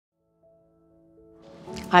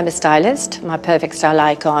I'm a stylist. My perfect style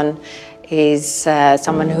icon is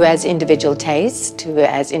someone who has individual taste, who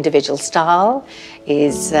has individual style,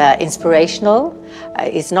 is inspirational,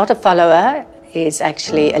 is not a follower, is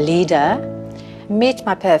actually a leader. Meet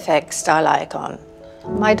my perfect style icon,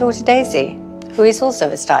 my daughter Daisy, who is also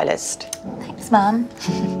a stylist. Thanks, Mum.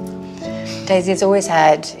 Daisy has always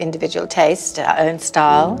had individual taste, her own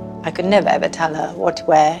style. I could never ever tell her what to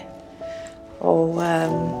wear or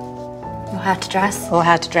how to dress. Or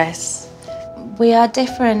how to dress. We are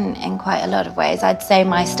different in quite a lot of ways. I'd say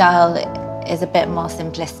my style is a bit more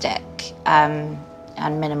simplistic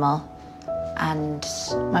and minimal. And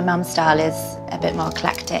my mum's style is a bit more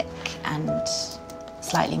eclectic and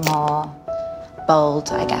slightly more bold,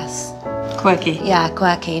 I guess. Quirky. Yeah,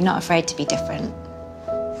 quirky, not afraid to be different.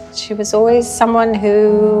 She was always someone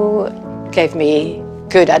who gave me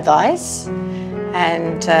good advice.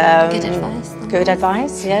 And Good advice? Good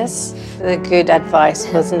advice, yes. The good advice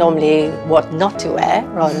was normally what not to wear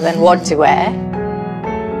rather than what to wear.